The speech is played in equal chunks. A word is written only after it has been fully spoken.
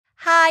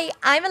Hi,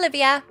 I'm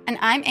Olivia. And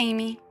I'm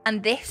Amy.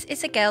 And this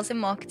is a Girls in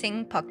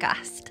Marketing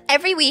podcast.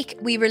 Every week,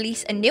 we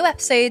release a new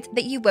episode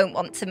that you won't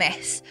want to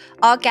miss.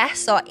 Our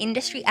guests are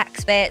industry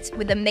experts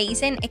with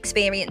amazing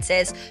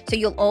experiences, so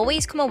you'll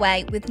always come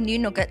away with new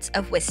nuggets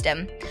of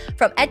wisdom.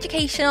 From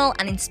educational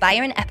and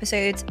inspiring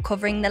episodes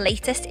covering the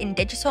latest in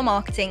digital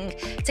marketing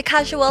to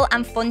casual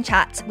and fun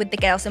chats with the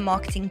Girls in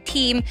Marketing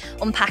team,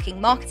 unpacking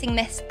marketing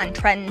myths and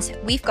trends,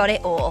 we've got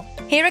it all.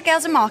 Here at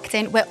Girls in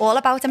Marketing, we're all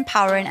about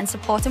empowering and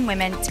supporting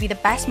women to be the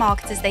best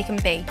marketers they can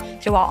be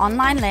through our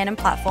online learning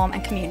platform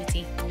and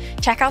community.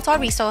 Check out our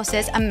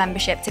resources and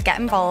membership to get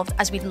involved,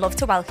 as we'd love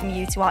to welcome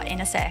you to our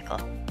inner circle.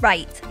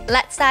 Right,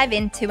 let's dive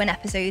into an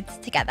episode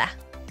together.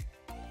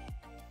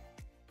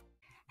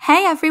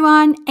 Hey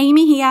everyone,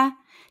 Amy here.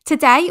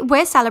 Today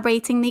we're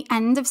celebrating the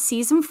end of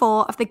season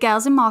 4 of the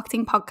Girls in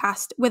Marketing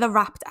podcast with a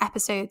wrapped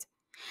episode.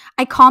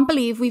 I can't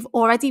believe we've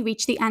already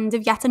reached the end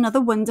of yet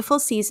another wonderful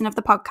season of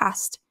the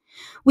podcast.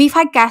 We've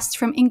had guests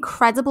from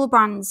incredible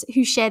brands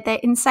who shared their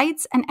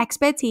insights and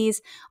expertise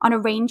on a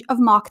range of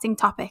marketing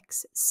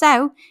topics.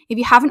 So, if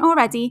you haven't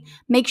already,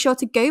 make sure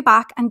to go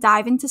back and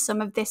dive into some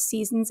of this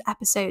season's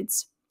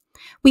episodes.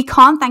 We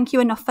can't thank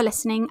you enough for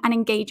listening and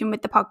engaging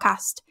with the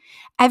podcast.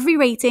 Every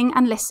rating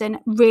and listen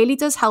really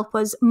does help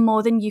us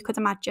more than you could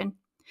imagine.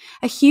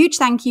 A huge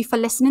thank you for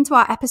listening to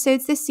our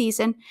episodes this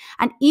season,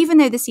 and even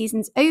though the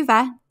season's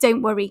over,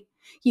 don't worry.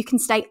 You can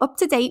stay up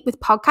to date with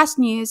podcast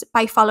news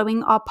by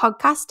following our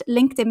podcast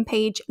LinkedIn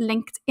page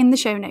linked in the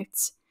show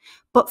notes.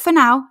 But for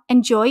now,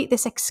 enjoy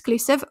this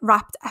exclusive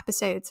wrapped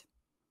episode.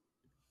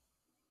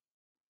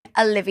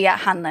 Olivia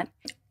Hanlon.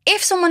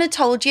 If someone had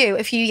told you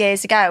a few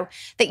years ago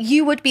that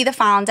you would be the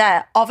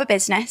founder of a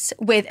business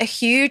with a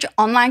huge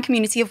online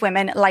community of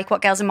women like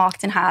what Girls in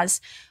Marketing has,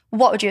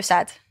 what would you have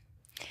said?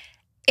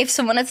 If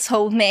someone had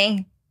told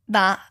me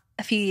that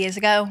a few years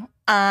ago,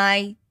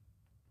 I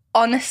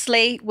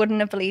honestly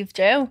wouldn't have believed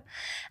you.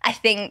 I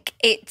think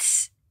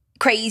it's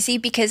crazy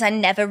because I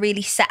never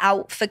really set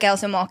out for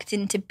Girls in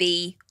Marketing to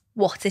be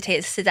what it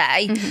is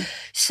today. Mm-hmm.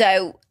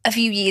 So a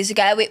few years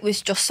ago, it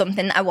was just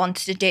something that I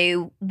wanted to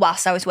do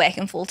whilst I was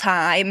working full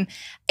time.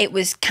 It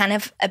was kind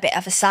of a bit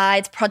of a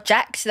side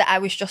project that I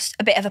was just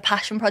a bit of a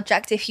passion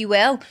project, if you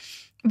will.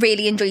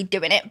 Really enjoyed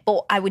doing it,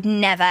 but I would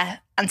never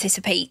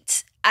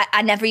anticipate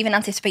I never even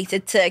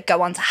anticipated to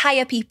go on to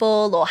hire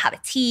people or have a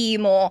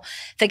team or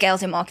for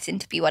Girls in Marketing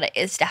to be what it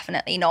is.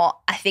 Definitely not.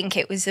 I think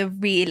it was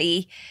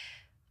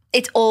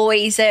it's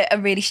always a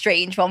really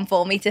strange one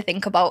for me to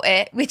think about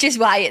it, which is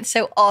why it's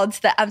so odd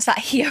that I'm sat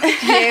here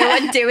with you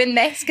and doing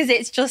this, because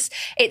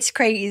it's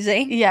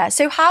crazy. Yeah.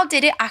 So how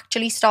did it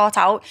actually start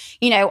out?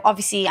 You know,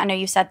 obviously, I know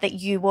you said that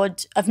you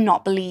would have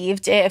not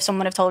believed it if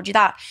someone had told you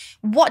that.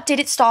 What did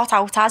it start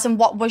out as, and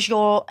what was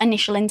your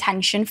initial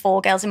intention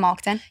for Girls in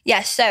Marketing?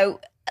 Yeah, so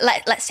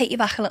let's take you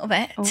back a little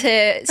bit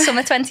to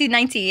summer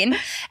 2019.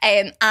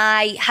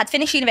 I had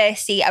finished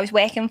university. I was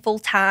working full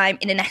time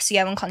in an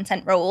SEO and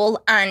content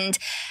role, and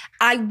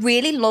I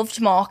really loved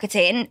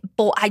marketing,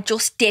 but I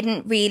just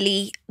didn't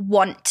really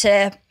want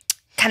to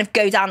kind of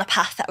go down the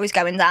path that I was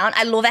going down.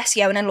 I love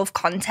SEO and I love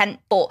content,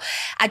 but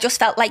I just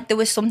felt like there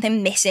was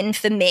something missing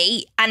for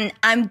me. And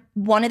I'm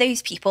one of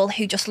those people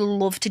who just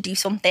love to do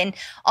something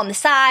on the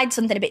side,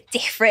 something a bit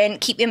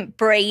different, keep your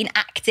brain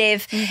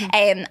active.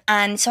 Mm-hmm.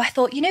 And so I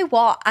thought, you know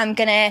what, I'm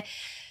going to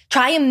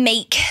try and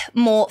make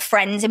more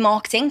friends in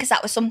marketing, because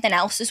that was something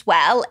else as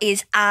well.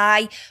 Is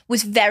I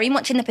was very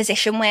much in the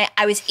position where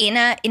I was in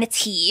a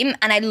team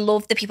and I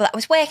loved the people that I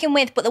was working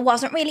with, but there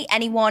wasn't really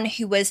anyone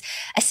who was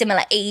a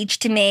similar age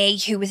to me,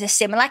 who was a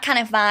similar kind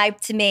of vibe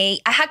to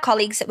me. I had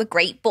colleagues that were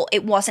great, but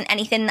it wasn't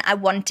anything that I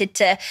wanted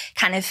to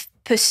kind of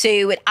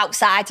pursue it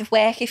outside of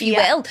work, if you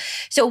will.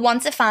 So I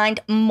wanted to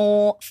find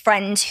more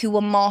friends who were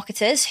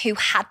marketers, who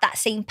had that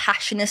same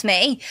passion as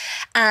me.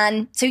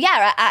 And so,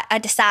 I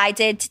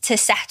decided to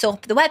set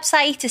up the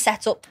website, to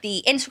set up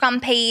the Instagram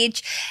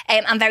page.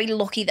 I'm very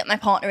lucky that my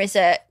partner was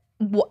a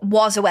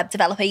web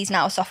developer. He's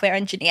now a software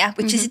engineer,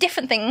 which is a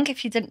different thing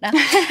if you didn't know.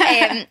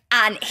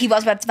 And he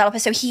was a web developer,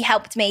 so he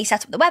helped me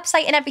set up the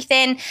website and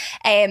everything.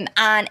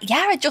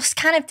 I just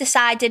kind of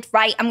decided,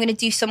 right, I'm going to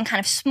do some kind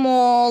of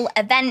small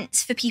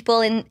events for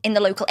people in the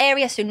local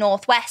area, so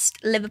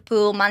Northwest,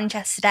 Liverpool,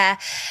 Manchester,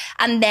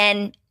 and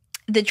then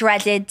the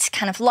dreaded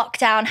kind of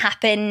lockdown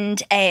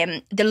happened.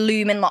 The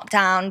looming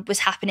lockdown was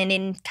happening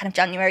in kind of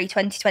January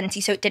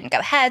 2020, so it didn't go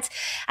ahead.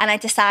 And I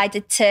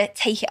decided to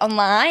take it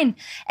online.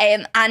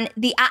 And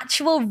the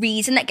actual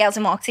reason that Girls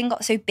in Marketing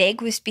got so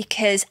big was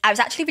because I was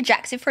actually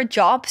rejected for a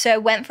job. So I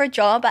went for a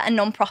job at a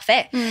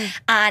non-profit,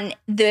 and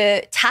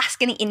the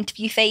task in the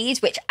interview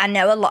phase, which I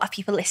know a lot of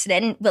people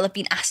listening will have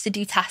been asked to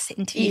do tasks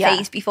interview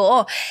phase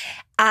before.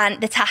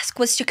 And the task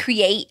was to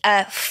create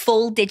a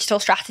full digital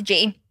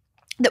strategy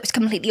that was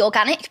completely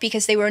organic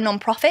because they were a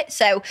non-profit,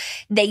 so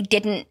they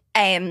didn't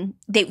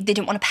they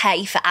didn't want to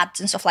pay for ads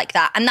and stuff like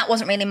that, and that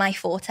wasn't really my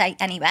forte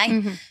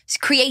anyway. So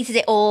created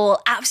it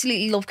all,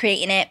 absolutely loved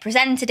creating it,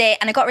 presented it,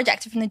 and I got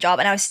rejected from the job,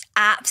 and I was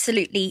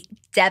absolutely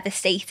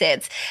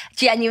devastated.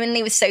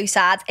 Genuinely was so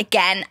sad.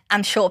 Again,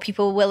 I'm sure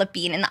people will have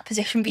been in that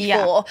position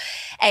before,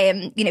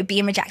 you know,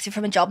 being rejected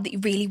from a job that you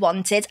really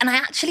wanted, and I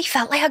actually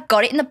felt like I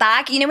got it in the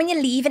bag. You know, when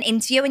you leave an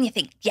interview and you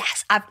think,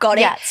 yes, I've got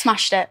it,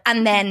 smashed it,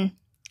 and then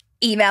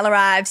email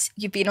arrives,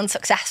 you've been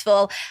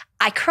unsuccessful.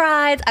 I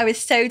cried. I was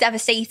so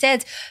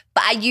devastated.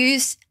 But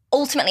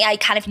ultimately, I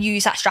kind of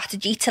use that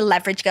strategy to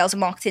leverage Girls in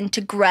Marketing to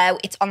grow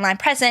its online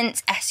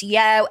presence,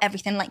 SEO,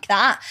 everything like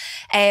that.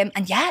 And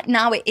yeah,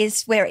 now it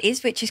is where it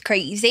is, which is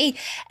crazy.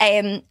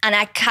 And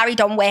I carried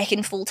on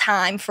working full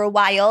time for a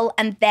while.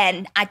 And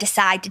then I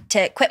decided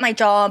to quit my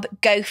job,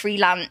 go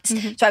freelance.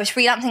 So I was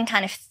freelancing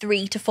kind of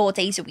 3 to 4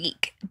 days a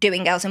week,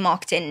 doing Girls in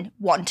Marketing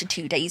 1 to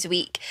 2 days a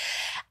week.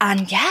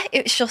 And yeah,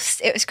 it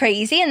was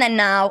crazy. And then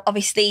now,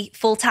 obviously,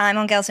 full time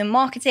on Girls in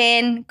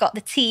Marketing, got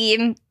the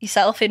team,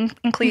 yourself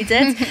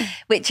included,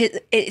 which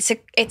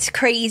it's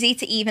crazy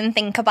to even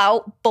think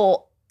about.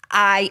 But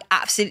I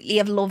absolutely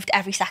have loved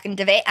every second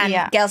of it.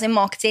 And Girls in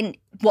Marketing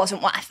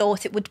wasn't what I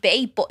thought it would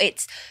be, but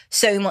it's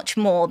so much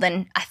more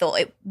than I thought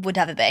it would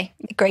ever be.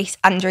 Grace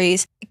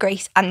Andrews.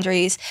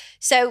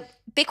 So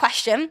big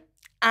question.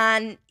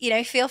 And, you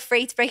know, feel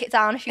free to break it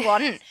down if you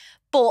want.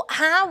 But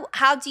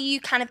how do you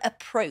kind of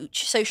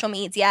approach social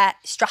media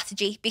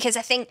strategy? Because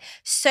I think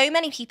so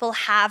many people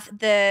have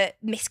the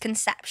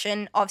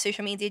misconception of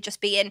social media just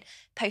being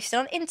posted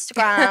on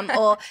Instagram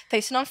or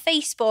posted on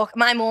Facebook.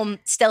 My mum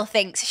still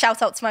thinks,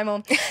 shout out to my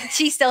mum,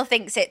 she still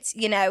thinks it's,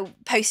 you know,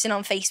 posting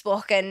on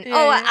Facebook and,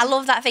 I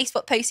love that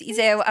Facebook post that you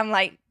do. I'm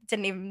like,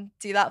 didn't even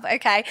do that, but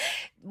okay.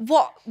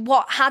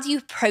 How do you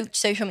approach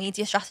social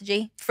media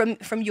strategy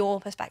from your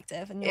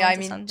perspective? And your I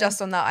mean,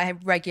 just on that, I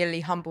regularly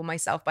humble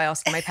myself by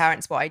asking my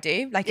parents what I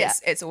do. Like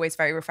it's always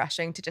very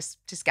refreshing to just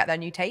get their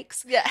new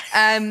takes.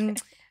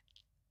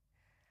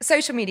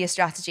 Social media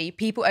strategy,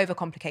 people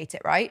overcomplicate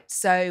it, right?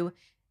 So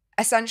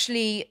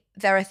essentially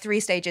there are 3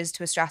 stages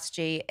to a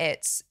strategy.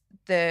 It's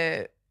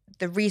the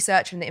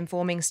research and the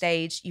informing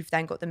stage. You've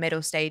then got the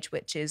middle stage,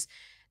 which is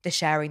the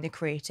sharing, the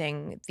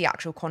creating, the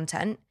actual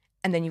content.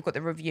 And then you've got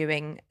the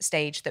reviewing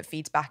stage that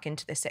feeds back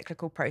into this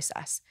cyclical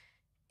process.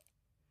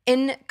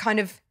 In kind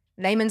of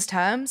layman's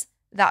terms,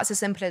 that's as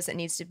simple as it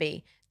needs to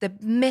be. The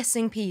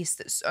missing piece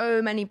that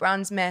so many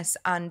brands miss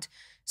and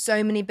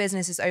so many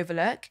businesses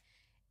overlook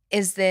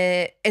is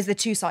the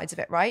 2 sides of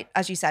it, right?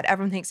 As you said,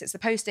 everyone thinks it's the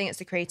posting, it's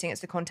the creating, it's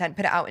the content,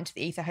 put it out into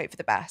the ether, hope for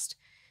the best.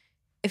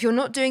 If you're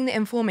not doing the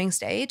informing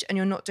stage and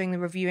you're not doing the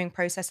reviewing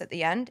process at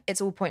the end, it's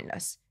all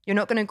pointless. You're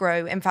not going to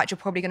grow. In fact, you're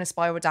probably going to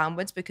spiral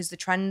downwards because the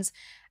trends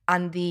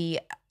and the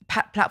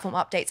platform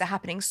updates are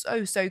happening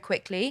so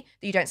quickly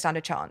that you don't stand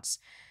a chance.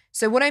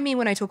 So what I mean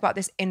when I talk about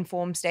this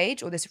inform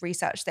stage or this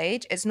research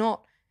stage, it's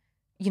not,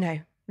 you know,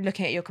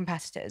 looking at your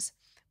competitors.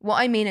 What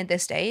I mean at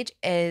this stage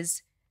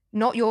is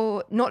not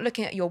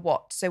looking at your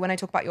what. So when I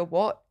talk about your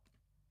what,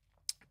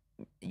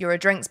 you're a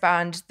drinks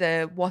brand,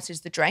 the what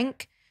is the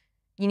drink.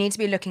 You need to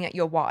be looking at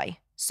your why.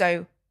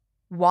 So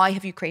why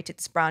have you created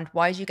this brand?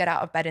 Why do you get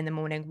out of bed in the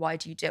morning? Why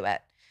do you do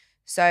it?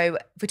 So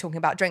if we're talking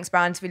about drinks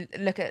brands, we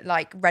look at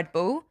like Red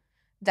Bull,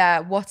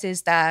 what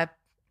is their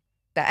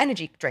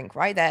energy drink,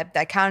 right?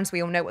 Their cans,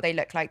 we all know what they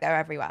look like. They're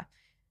everywhere.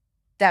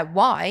 Their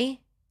why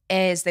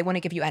is they want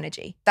to give you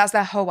energy. That's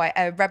their whole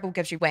why. Red Bull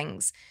gives you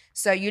wings.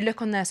 So you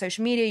look on their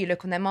social media, you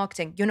look on their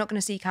marketing, you're not going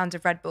to see cans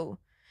of Red Bull.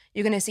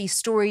 You're going to see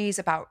stories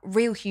about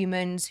real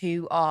humans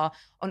who are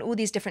on all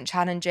these different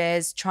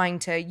challenges, trying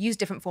to use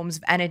different forms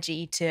of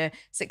energy to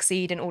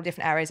succeed in all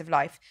different areas of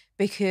life.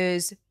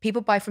 Because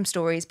people buy from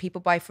stories,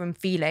 people buy from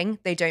feeling,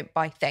 they don't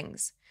buy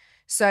things.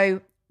 So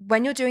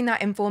when you're doing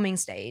that informing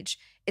stage,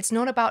 it's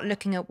not about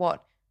looking at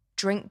what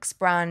drinks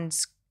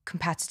brands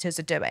competitors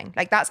are doing.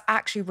 Like that's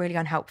actually really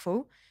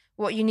unhelpful.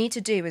 What you need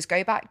to do is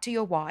go back to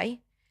your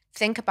why,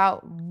 think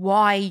about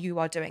why you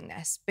are doing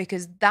this,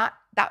 because that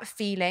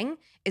feeling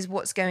is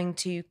what's going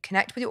to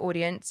connect with your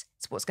audience.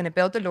 It's what's going to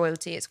build the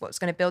loyalty. It's what's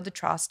going to build the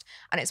trust,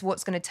 and it's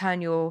what's going to turn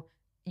your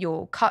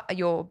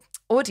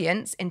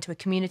audience into a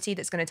community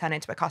that's going to turn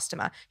into a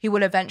customer who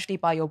will eventually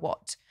buy your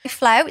what.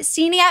 Flo,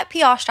 senior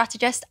PR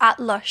strategist at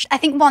Lush. I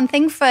think one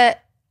thing for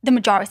the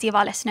majority of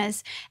our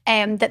listeners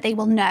that they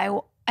will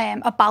know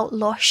about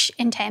Lush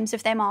in terms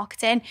of their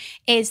marketing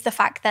is the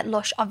fact that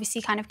Lush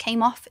obviously kind of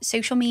came off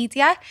social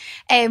media,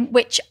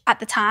 which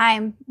at the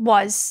time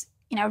was,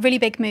 you know, a really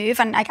big move,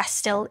 and I guess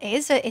still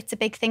is. It's a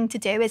big thing to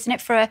do, isn't it,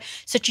 for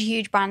such a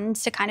huge brand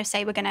to kind of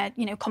say we're going to,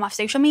 you know, come off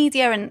social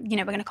media and, you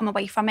know, we're going to come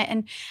away from it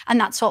and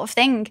that sort of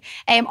thing.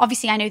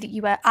 Obviously, I know that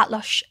you were at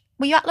Lush.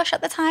 Were you at Lush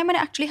at the time when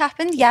it actually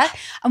happened? Yeah.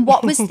 And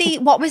what was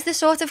the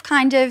sort of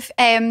kind of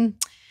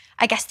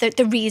I guess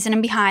the reasoning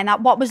behind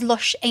that? What was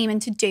Lush aiming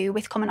to do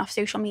with coming off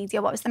social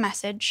media? What was the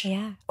message?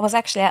 Yeah, I was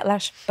actually at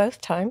Lush both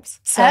times.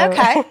 So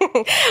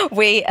okay.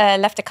 We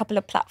left a couple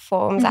of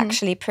platforms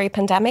actually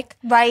pre-pandemic.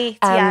 Right,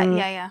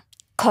 yeah.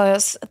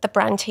 because the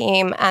brand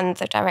team and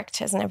the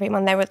directors and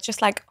everyone, they were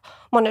just like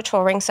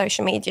monitoring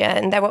social media,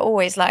 and there were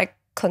always like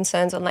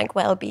concerns on like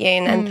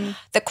well-being. And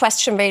the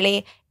question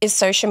really is,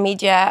 social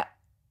media,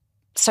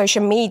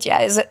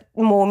 is it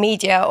more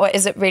media or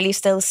is it really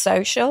still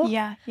social?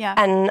 Yeah.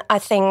 And I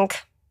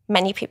think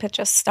many people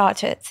just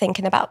started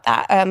thinking about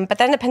that. But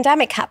then the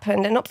pandemic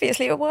happened, and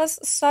obviously it was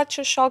such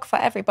a shock for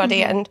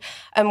everybody. And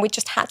we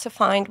just had to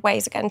find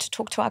ways again to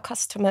talk to our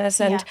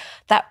customers, and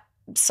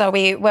so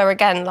we were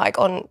again like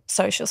on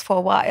socials for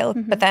a while.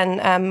 But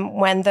then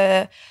when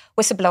the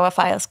whistleblower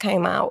files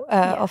came out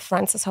of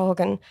Frances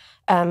Hogan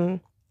in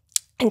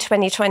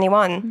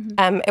 2021,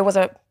 it was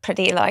a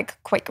pretty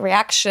like quick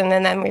reaction.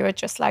 And then we were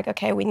just like,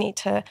 okay, we need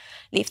to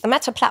leave the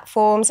Meta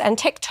platforms and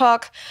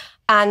TikTok.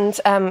 And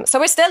so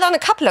we're still on a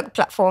couple of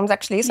platforms,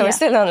 actually. So we're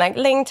still on like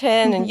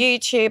LinkedIn and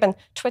YouTube and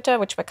Twitter,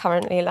 which we're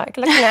currently like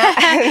looking at.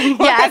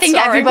 I think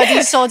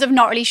everybody's sort of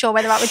not really sure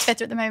where they're at with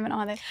Twitter at the moment,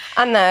 are they?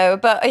 I know,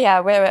 but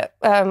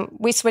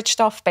we switched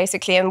off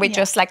basically, and we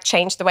just like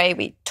changed the way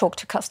we talk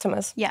to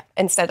customers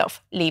instead of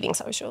leaving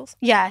socials.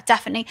 Yeah,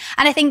 definitely.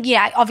 And I think,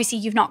 obviously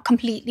you've not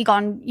completely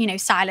gone,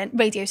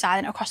 radio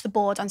silent across the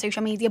board on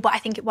social media, but I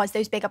think it was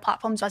those bigger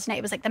platforms, wasn't it?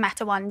 It was like the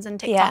Meta ones and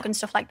TikTok and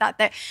stuff like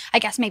that I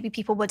guess maybe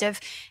people would have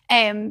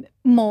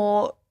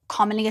more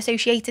commonly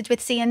associated with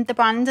seeing the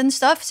brand and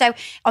stuff. So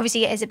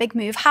obviously it is a big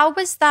move. How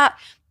was that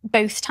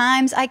both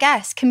times, I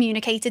guess,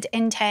 communicated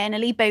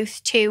internally,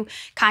 both to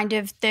kind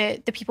of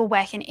the people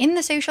working in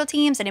the social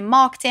teams and in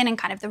marketing and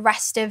kind of the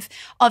rest of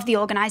the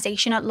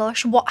organisation at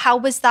Lush? How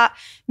was that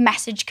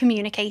message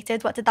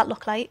communicated? What did that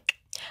look like?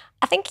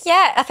 I think,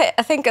 I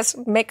think it's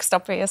mixed,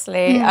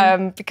 obviously,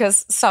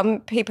 because some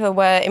people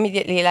were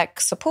immediately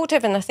like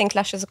supportive, and I think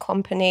Lush is a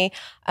company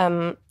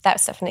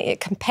that's definitely a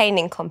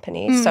campaigning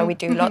company. So we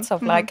do lots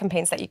of like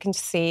campaigns that you can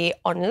see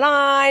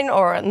online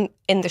or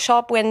in the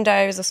shop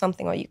windows or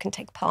something, or you can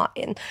take part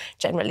in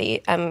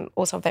generally,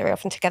 also very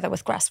often together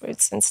with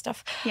grassroots and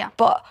stuff. Yeah.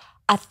 But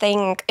I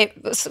think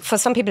for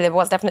some people it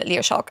was definitely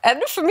a shock.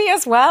 And for me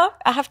as well,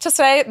 I have to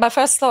say, my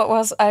first thought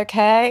was,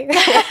 okay.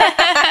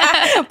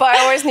 But I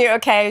always knew,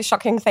 okay,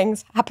 shocking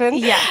things happen.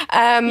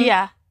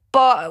 Yeah.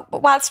 But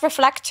whilst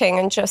reflecting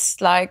and just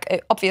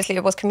like, obviously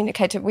it was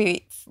communicated,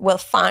 we will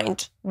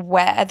find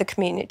where the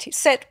community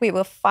sit. We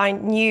will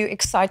find new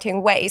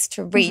exciting ways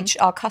to reach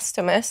our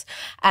customers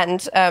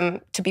and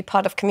to be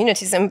part of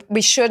communities. And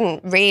we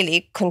shouldn't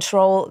really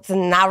control the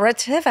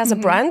narrative as a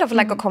brand of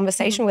like a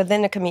conversation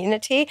within a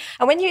community.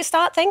 And when you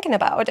start thinking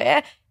about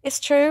it, it's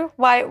true.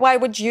 Why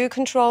would you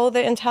control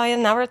the entire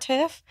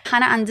narrative?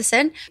 Hannah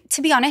Anderson,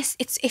 to be honest,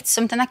 it's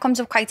something that comes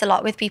up quite a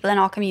lot with people in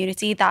our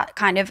community that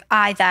kind of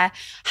either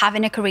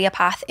having a career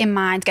path in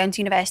mind, going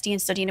to university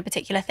and studying a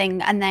particular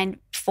thing, and then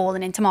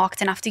falling into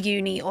marketing after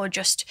uni, or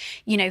just,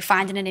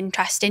 finding an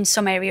interest in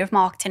some area of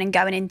marketing and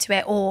going into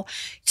it, or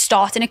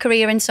starting a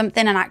career in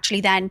something and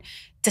actually then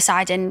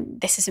deciding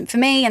this isn't for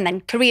me, and then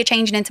career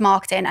changing into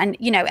marketing. And,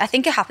 I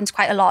think it happens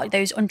quite a lot,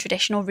 those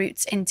untraditional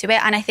routes into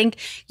it. And I think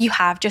you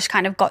have just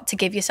kind of got to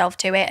give yourself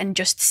to it and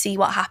just see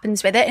what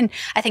happens with it. And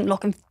I think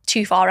looking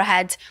too far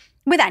ahead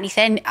with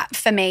anything,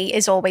 for me,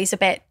 is always a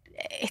bit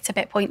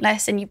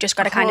pointless, and you've just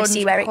got to kind of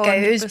see where it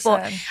goes. 100%.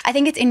 But I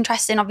think it's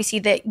interesting, obviously,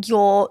 that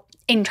your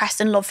interest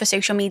and love for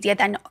social media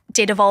then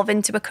did evolve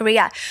into a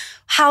career.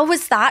 How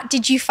was that?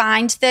 Did you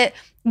find that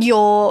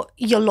your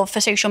love for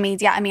social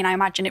media, I mean, I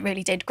imagine it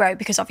really did grow,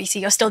 because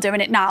obviously you're still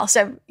doing it now,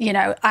 so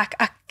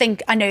I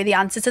think I know the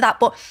answer to that,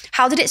 but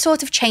how did it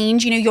sort of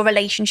change, your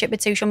relationship with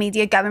social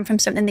media, going from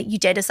something that you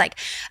did as like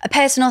a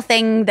personal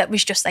thing that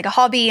was just like a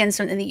hobby and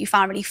something that you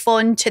found really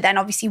fun, to then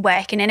obviously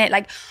working in it?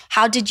 Like,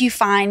 how did you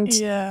find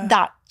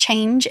that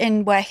change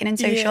in working in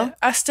social?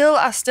 I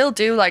still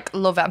do like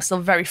love it. I'm still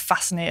very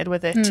fascinated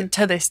with it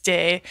to this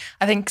day.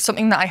 I think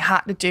something that I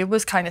had to do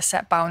was kind of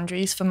set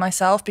boundaries for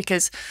myself,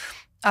 because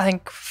I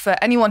think for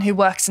anyone who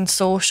works in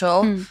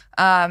social,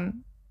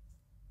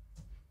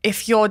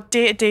 if your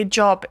day-to-day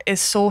job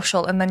is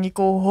social and then you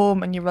go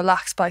home and you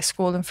relax by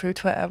scrolling through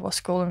Twitter or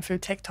scrolling through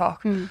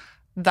TikTok,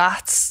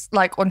 that's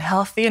like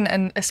unhealthy.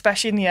 And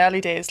especially in the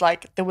early days,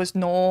 like there was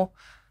no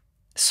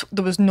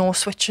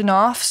switching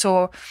off.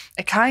 So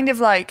it kind of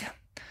like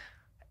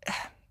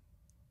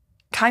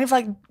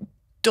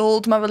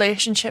dulled my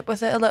relationship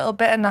with it a little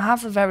bit. And I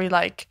have a very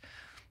like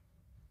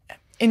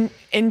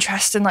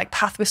interesting like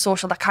path with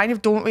social that kind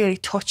of don't really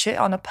touch it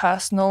on a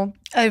personal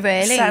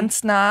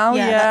sense now.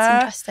 Yeah,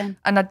 that's interesting.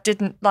 And I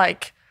didn't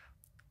like,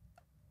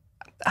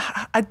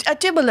 I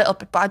do a little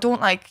bit, but I don't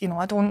like,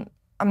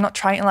 I'm not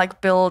trying to like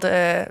build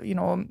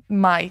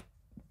my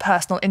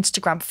personal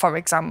Instagram, for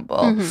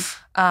example,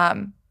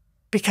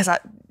 because I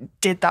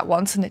did that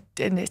once and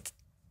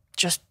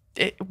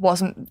it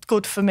wasn't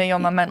good for me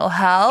on my mental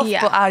health.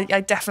 But I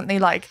definitely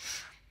like,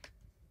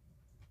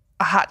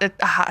 I had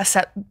to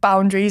set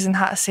boundaries and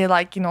had to say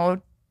like,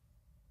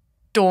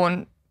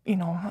 don't,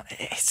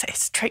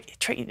 it's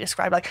tricky to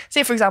describe. Like,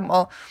 say for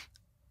example,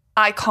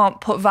 I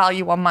can't put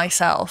value on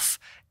myself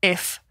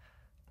if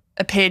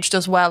a page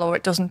does well or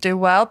it doesn't do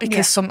well,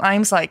 because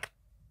sometimes like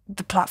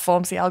the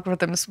platforms, the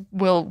algorithms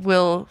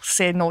will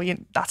say, no,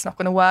 that's not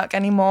going to work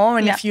anymore.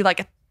 And if you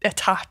like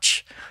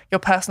attach your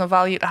personal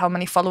value to how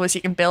many followers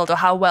you can build or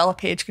how well a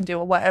page can do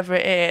or whatever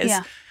it is,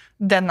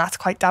 then that's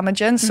quite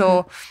damaging.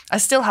 So I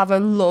still have a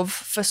love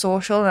for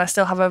social, and I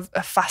still have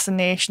a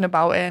fascination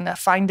about it, and I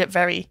find it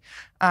very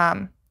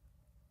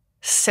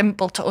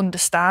simple to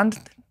understand.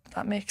 If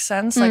that makes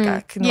sense. Like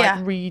I can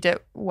like read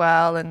it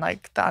well, and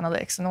like the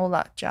analytics and all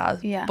that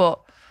jazz.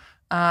 But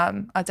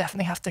I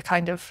definitely have to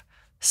kind of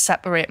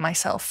separate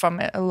myself from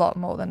it a lot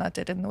more than I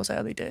did in those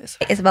early days.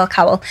 Isabel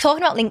Cowell,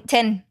 talking about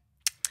LinkedIn,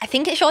 I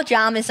think it's your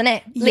jam, isn't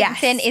it? Yes.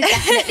 LinkedIn is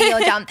definitely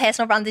your jam.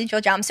 Personal branding is your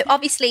jam. So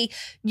obviously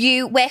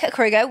you work at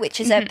Kruger, which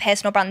is a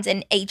personal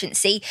branding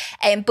agency,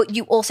 but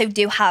you also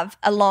do have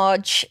a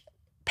large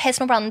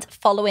personal brand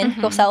following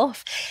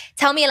yourself.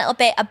 Tell me a little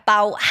bit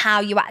about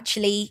how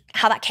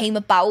that came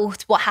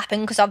about, what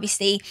happened, because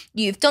obviously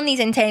you've done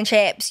these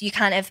internships, you're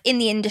kind of in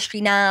the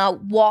industry now.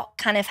 What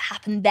kind of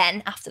happened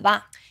then after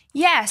that?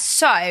 Yeah,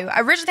 so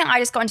originally I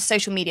just got into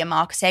social media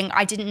marketing.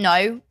 I didn't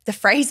know the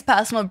phrase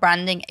personal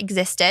branding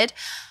existed.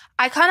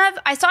 I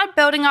started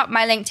building up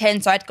my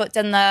LinkedIn, so I'd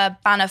done the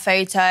banner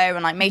photo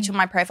and like made sure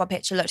my profile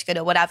picture looked good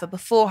or whatever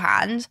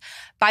beforehand.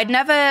 But I'd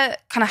never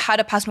kind of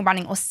heard of personal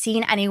branding or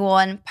seen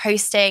anyone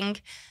posting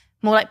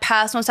more like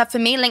personal stuff. For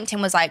me,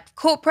 LinkedIn was like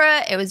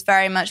corporate. It was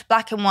very much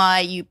black and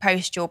white. You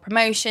post your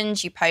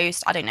promotions, you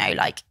post, I don't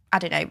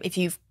know if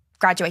you've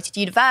graduated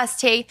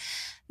university.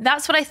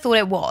 That's what I thought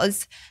it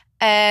was.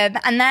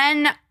 And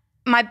then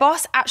my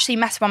boss actually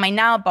my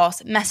now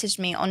boss messaged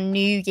me on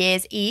New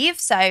Year's Eve.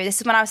 So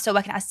this is when I was still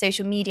working at a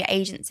social media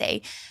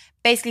agency,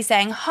 basically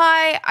saying,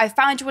 hi, I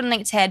found you on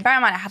LinkedIn. Bear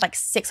in mind, I had like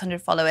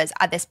 600 followers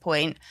at this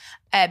point,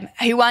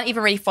 who weren't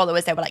even really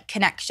followers. They were like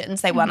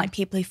connections. They weren't like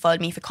people who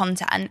followed me for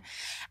content.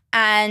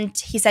 And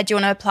he said, do you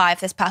want to apply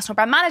for this personal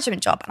brand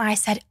management job? And I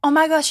said, oh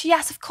my gosh,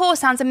 yes, of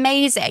course. Sounds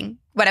amazing.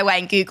 When I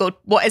went and Googled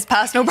what is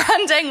personal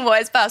branding,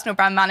 what is personal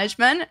brand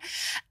management.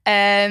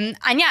 And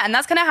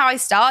that's kind of how I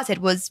started,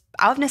 was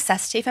out of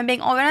necessity, if I'm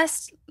being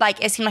honest.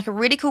 Like, it seemed like a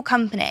really cool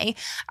company.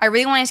 I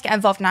really wanted to get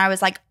involved, and I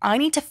was like, I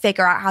need to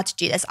figure out how to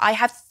do this. I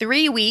have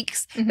 3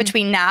 weeks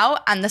between now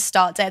and the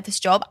start date of this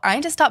job. I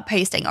need to start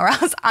posting, or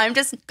else I'm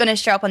just going to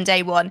show up on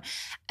day one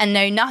and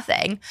know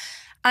nothing.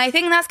 And I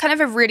think that's kind of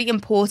a really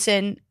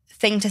important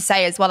thing to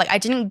say as well. Like, I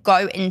didn't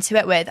go into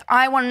it with,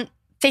 I want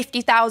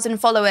 50,000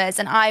 followers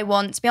and I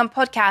want to be on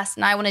podcasts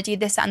and I want to do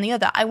this, that, and the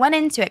other. I went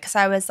into it because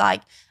I was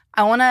like,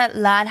 I want to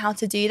learn how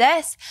to do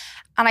this.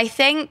 And I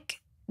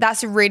think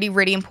that's a really,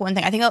 really important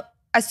thing. I think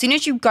as soon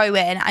as you go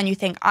in and you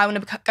think, I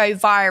want to go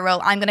viral,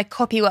 I'm going to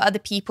copy what other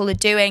people are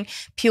doing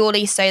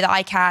purely so that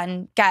I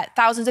can get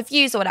thousands of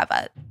views or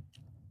whatever,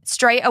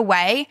 straight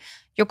away,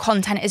 your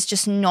content is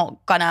just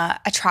not gonna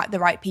attract the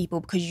right people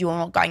because you're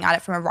not going at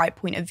it from a right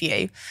point of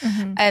view.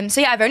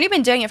 So yeah, I've only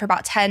been doing it for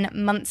about 10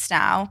 months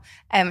now,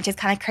 which is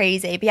kind of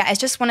crazy. But yeah, it's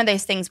just one of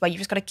those things where you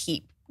just got to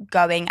keep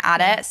going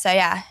at it. So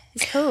yeah,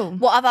 it's cool.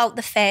 What about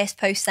the first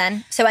post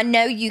then? So I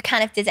know you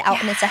kind of did it out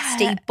of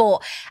necessity,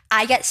 but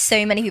I get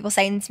so many people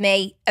saying to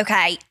me,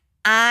 okay,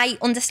 I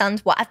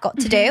understand what I've got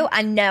to do.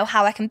 I know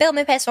how I can build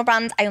my personal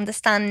brand. I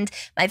understand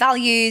my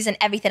values and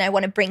everything I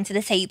want to bring to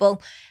the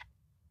table.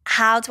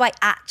 How do I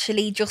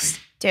actually just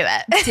do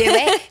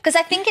it? Because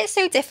I think it's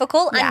so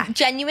difficult. And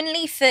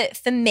genuinely for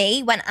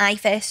me, when I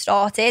first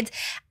started,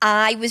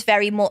 I was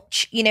very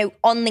much,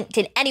 on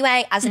LinkedIn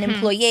anyway, as an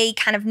employee,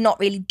 kind of not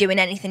really doing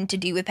anything to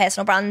do with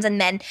personal brands. And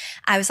then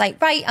I was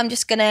like, right, I'm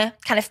just going to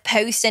kind of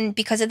post. And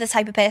because of the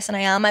type of person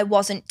I am, I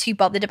wasn't too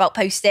bothered about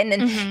posting.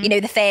 And,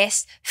 the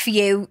first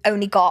few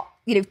only got,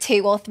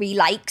 2 or 3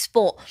 likes,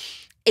 but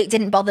it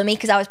didn't bother me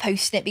because I was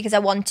posting it because I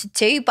wanted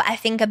to. But I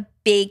think a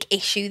big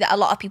issue that a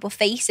lot of people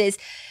face is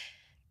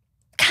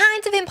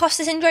kind of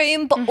imposter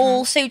syndrome, but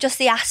also just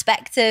the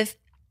aspect of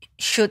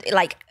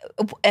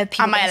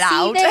am I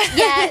allowed?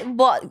 Yeah,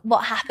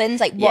 what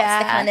happens? Like,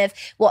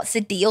 what's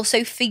the deal?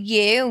 So for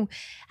you,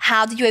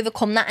 how did you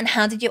overcome that, and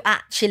how did you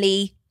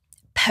actually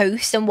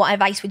post, and what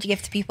advice would you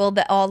give to people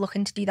that are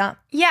looking to do that?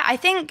 Yeah, I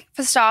think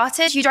for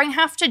starters, you don't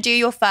have to do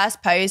your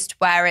first post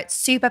where it's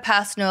super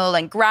personal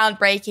and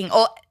groundbreaking,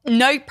 or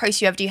no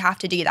post you ever do have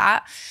to do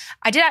that.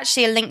 I did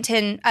actually a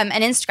LinkedIn, an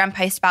Instagram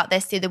post about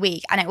this the other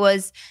week, and it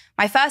was,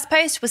 my first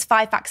post was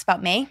 5 facts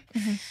about me.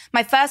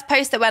 My first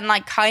post that went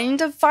like kind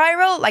of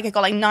viral, like it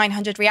got like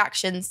 900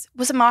 reactions,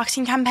 was a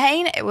marketing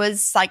campaign. It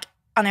was like,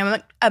 I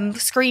know, a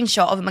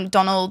screenshot of a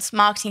McDonald's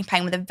marketing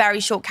campaign with a very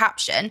short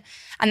caption.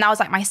 And that was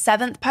like my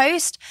 7th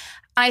post.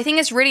 And I think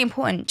it's really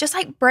important. Just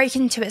like break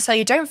into it so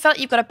you don't feel like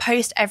you've got to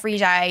post every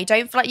day.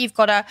 Don't feel like you've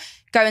got to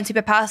go in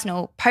super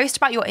personal. Post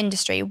about your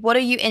industry. What are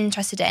you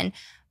interested in?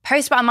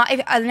 Post about,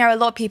 I know a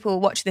lot of people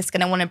watching this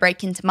going to want to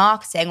break into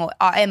marketing or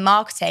are in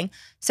marketing.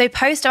 So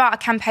post about a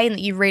campaign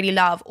that you really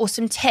love, or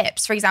some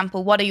tips. For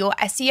example, what are your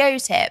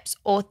SEO tips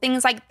or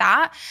things like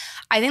that?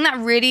 I think that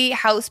really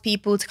helps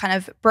people to kind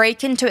of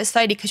break into it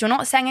slowly, because you're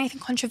not saying anything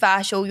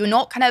controversial. You're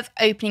not kind of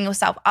opening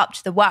yourself up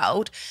to the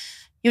world.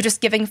 You're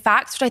just giving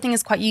facts, which I think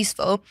is quite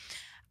useful.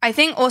 I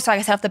think also,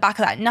 like I said off the back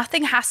of that,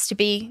 nothing has to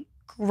be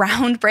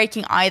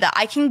groundbreaking either.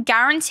 I can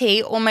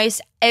guarantee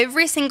almost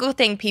every single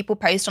thing people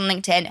post on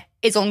LinkedIn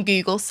is on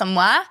Google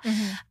somewhere.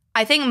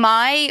 I think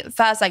my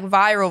first like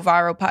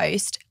viral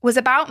post was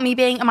about me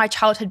being in my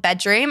childhood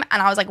bedroom,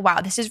 and I was like,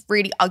 wow, this is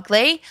really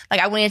ugly.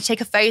 Like I wanted to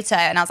take a photo,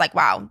 and I was like,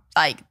 wow,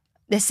 like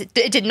this, it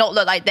did not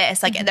look like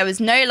this. Like there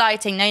was no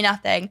lighting, no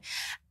nothing.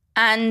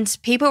 And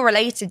people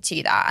related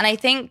to that. And I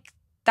think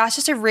that's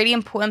just a really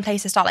important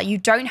place to start. Like you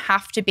don't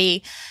have to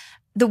be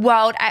the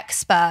world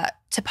expert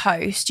to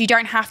post. You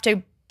don't have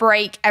to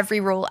break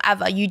every rule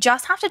ever. You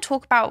just have to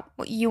talk about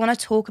what you want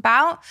to talk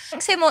about.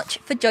 Thanks so much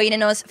for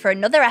joining us for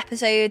another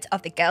episode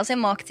of the Girls in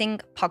Marketing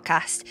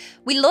podcast.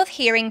 We love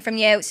hearing from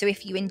you, so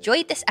if you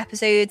enjoyed this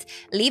episode,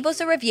 leave us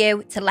a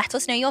review to let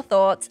us know your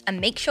thoughts, and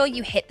make sure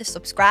you hit the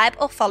subscribe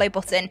or follow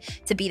button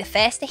to be the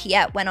first to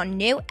hear when our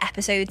new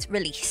episodes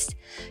released.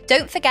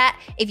 Don't forget,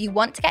 if you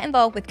want to get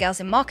involved with Girls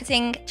in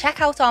Marketing,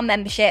 check out our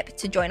membership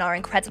to join our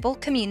incredible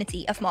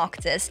community of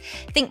marketers.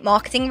 Think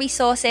marketing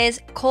resources,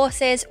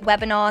 courses,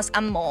 webinars,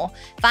 and more.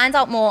 Find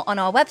out more on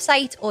our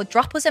website or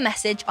drop us a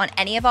message on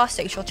any of our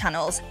social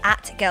channels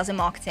at Girls in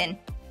Marketing.